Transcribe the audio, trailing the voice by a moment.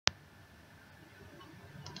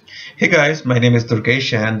Hey guys, my name is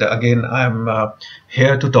Durgesh, and again I'm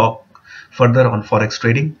here to talk further on Forex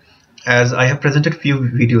trading. As I have presented few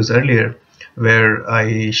videos earlier where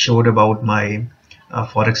I showed about my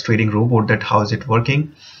Forex trading robot, that how is it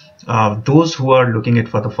working. Those who are looking at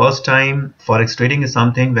for the first time, Forex trading is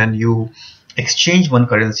something when you exchange one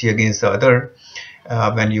currency against the other.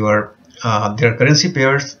 When you are there are currency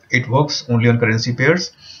pairs, it works only on currency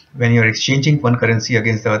pairs. When you are exchanging one currency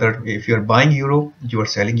against the other, if you are buying euro, you are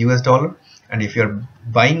selling US dollar, and if you are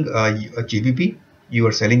buying a GBP, you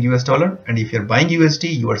are selling US dollar, and if you are buying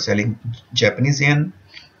USD, you are selling Japanese yen,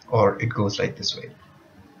 or it goes like this way.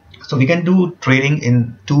 So we can do trading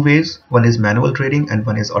in two ways. One is manual trading and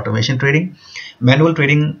one is automation trading. Manual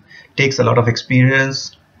trading takes a lot of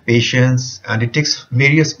experience, patience, and it takes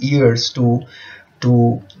various years to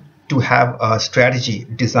to have a strategy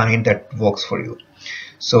design that works for you.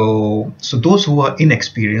 So those who are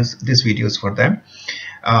inexperienced, this video is for them.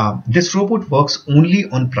 This robot works only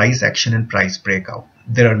on price action and price breakout.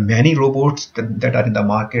 There are many robots that are in the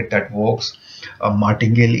market that works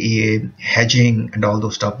martingale, EA, hedging, and all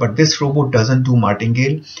those stuff. But this robot doesn't do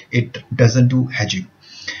martingale. It doesn't do hedging.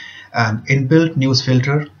 And inbuilt news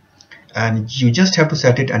filter, and you just have to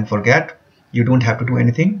set it and forget. You don't have to do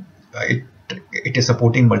anything. It is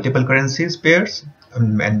supporting multiple currencies pairs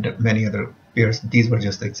and many other pairs. These were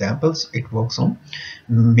just the examples. It works on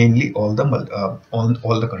mainly all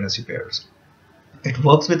the currency pairs. It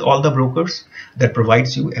works with all the brokers that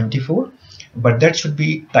provides you MT4, but that should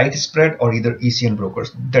be tight spread or either ECN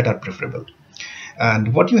brokers that are preferable.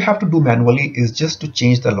 And what you have to do manually is just to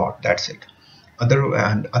change the lot. That's it.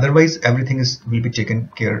 Otherwise everything will be taken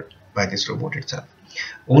care by this robot itself.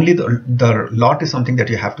 Only the lot is something that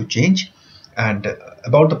you have to change. And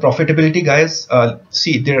about the profitability, guys,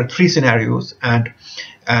 see, there are three scenarios, and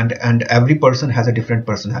every person has a different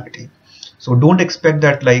personality. So don't expect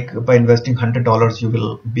that like by investing $100 you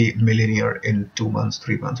will be millionaire in 2 months,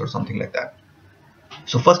 3 months, or something like that.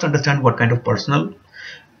 So first understand what kind of person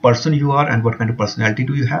you are and what kind of personality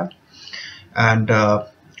do you have, and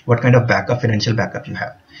what kind of financial backup you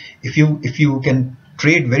have. If you can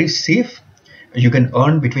trade very safe, you can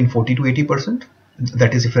earn between 40 to 80%.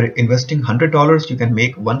 That is, if you're investing $100, you can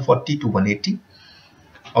make 140 to 180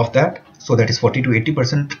 of that. So that is 40 to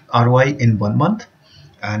 80% ROI in 1 month.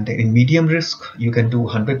 And in medium risk, you can do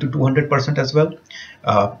 100 to 200% as well.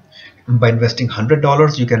 By investing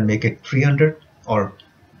 $100, you can make it 300 or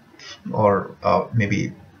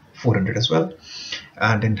maybe 400 as well.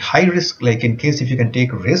 And in high risk, like in case if you can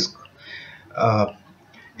take risk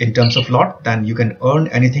in terms of lot, then you can earn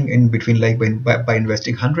anything in between, like by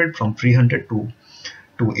investing 100, from 300 to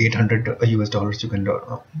 800 US dollars you can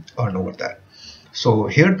earn over that. So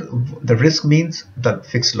here the risk means the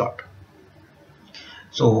fixed lot.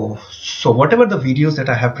 So whatever the videos that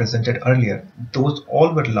I have presented earlier, those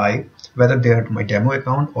all were live, whether they are my demo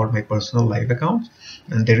account or my personal live account,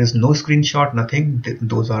 and there is no screenshot, nothing.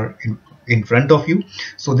 Those are in front of you,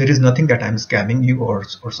 so there is nothing that I'm scamming you or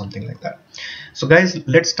something like that. So guys,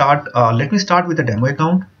 let's start. Let me start with the demo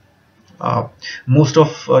account. Most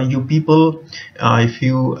of you people, if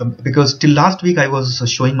you because till last week I was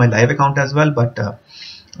showing my live account as well,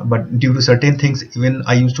 but due to certain things, even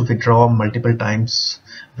I used to withdraw multiple times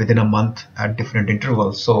within a month at different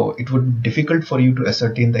intervals, so it would be difficult for you to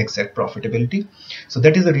ascertain the exact profitability. So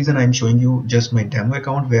that is the reason I'm showing you just my demo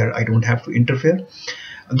account where I don't have to interfere.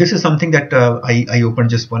 This is something that I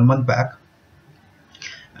opened just 1 month back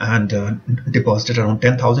and deposited around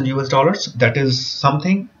 10,000 US dollars. That is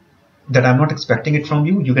something that I'm not expecting it from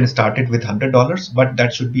you. You can start it with $100, but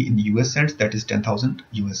that should be in US cents, that is 10,000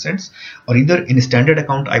 US cents, or either in a standard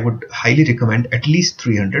account. I would highly recommend at least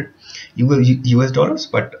 300 US dollars,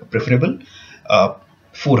 but preferable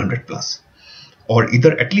 400 plus, or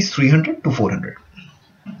either at least 300 to 400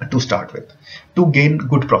 to start with, to gain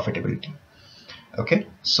good profitability. Okay,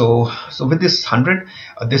 so with this 100,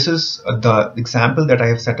 this is the example that I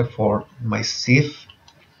have set up for my safe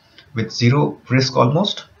with zero risk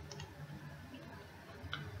almost.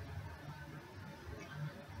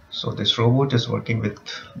 So this robot is working with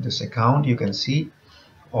this account. You can see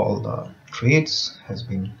all the trades has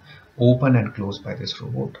been opened and closed by this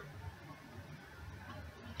robot.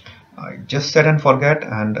 I just set and forget,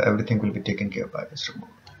 and everything will be taken care of by this robot.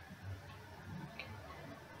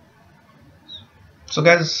 So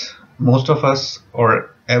guys, most of us,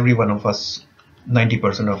 or every one of us,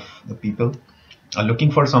 90% of the people are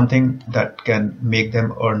looking for something that can make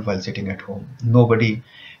them earn while sitting at home. Nobody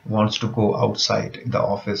wants to go outside in the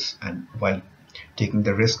office and while taking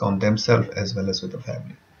the risk on themselves as well as with the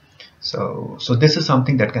family. So this is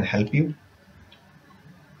something that can help you.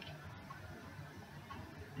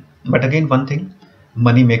 But again, one thing,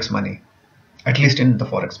 money makes money, at least in the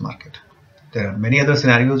forex market. There are many other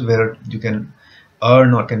scenarios where you can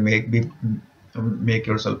earn or can make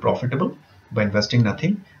yourself profitable by investing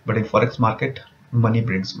nothing, but in forex market, money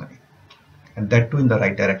brings money, and that too in the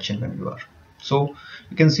right direction when you are. So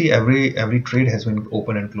you can see every trade has been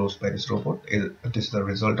opened and closed by this robot. This is the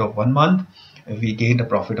result of 1 month. We gained a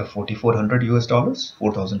profit of 4,400 US dollars,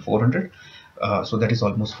 4,400. So that is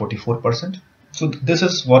almost 44%. So this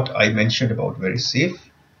is what I mentioned about very safe.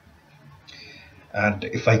 And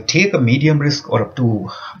if I take a medium risk or up to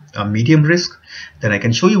a medium risk, then I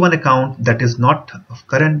can show you one account that is not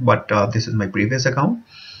current, but this is my previous account,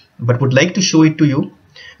 but would like to show it to you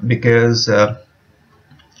because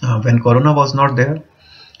when Corona was not there,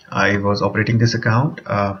 I was operating this account.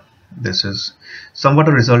 This is somewhat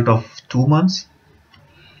a result of 2 months.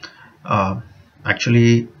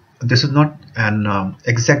 Actually, this is not an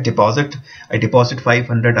exact deposit. I deposit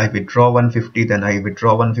 500, I withdraw 150, then I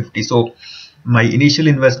withdraw 150. So my initial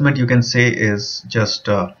investment, you can say, is just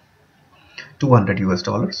 200 US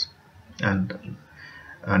dollars, and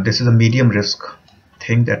this is a medium risk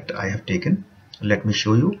thing that I have taken. Let me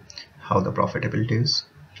show you how the profitability is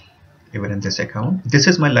even in this account. This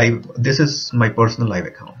is my personal live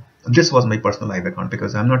account. This was my personal live account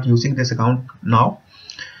because I'm not using this account now.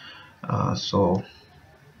 So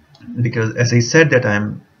because as I said that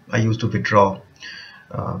I used to withdraw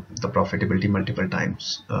the profitability multiple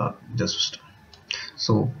times, just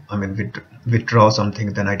so I mean withdraw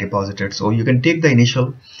something, then I deposited. So you can take the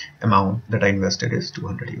initial amount that I invested is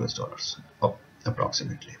 200 US dollars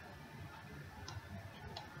approximately.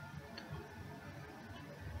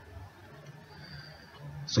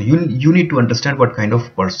 So you need to understand what kind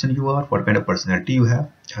of person you are, what kind of personality you have,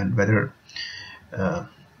 and whether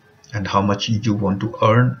and how much you want to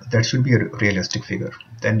earn. That should be a realistic figure.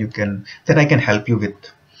 Then I can help you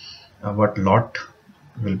with what lot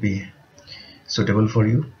will be suitable for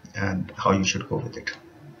you and how you should go with it.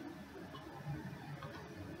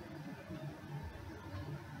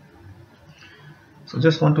 So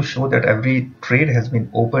just want to show that every trade has been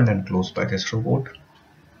opened and closed by this robot.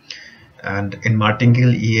 And in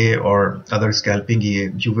martingale EA or other scalping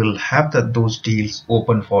EA, you will have those deals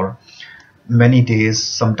open for many days,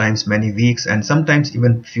 sometimes many weeks, and sometimes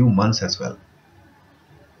even few months as well.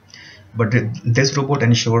 But this robot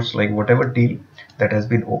ensures like whatever deal that has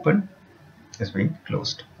been opened has been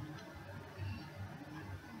closed.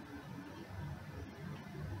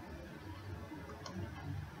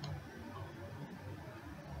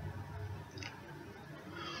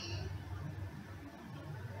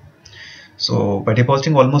 So by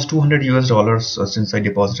depositing almost 200 US dollars since I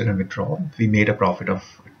deposited and withdraw, we made a profit of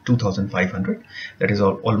 2,500. That is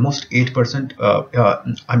almost 8%.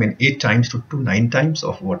 I mean 8 times to 9 times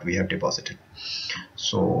of what we have deposited.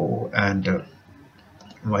 So and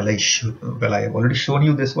while I have already shown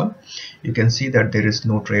you this one, you can see that there is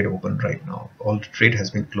no trade open right now. All trade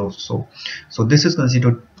has been closed. So this is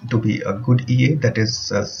considered to be a good EA that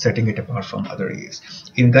is setting it apart from other EAs.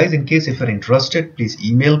 Guys, in case if you're interested, please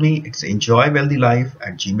email me. It's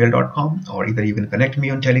enjoywealthylife@gmail.com, or either you can connect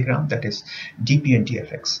me on Telegram, that is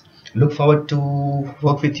DPNTFX. Look forward to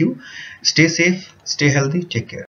work with you. Stay safe, stay healthy, take care.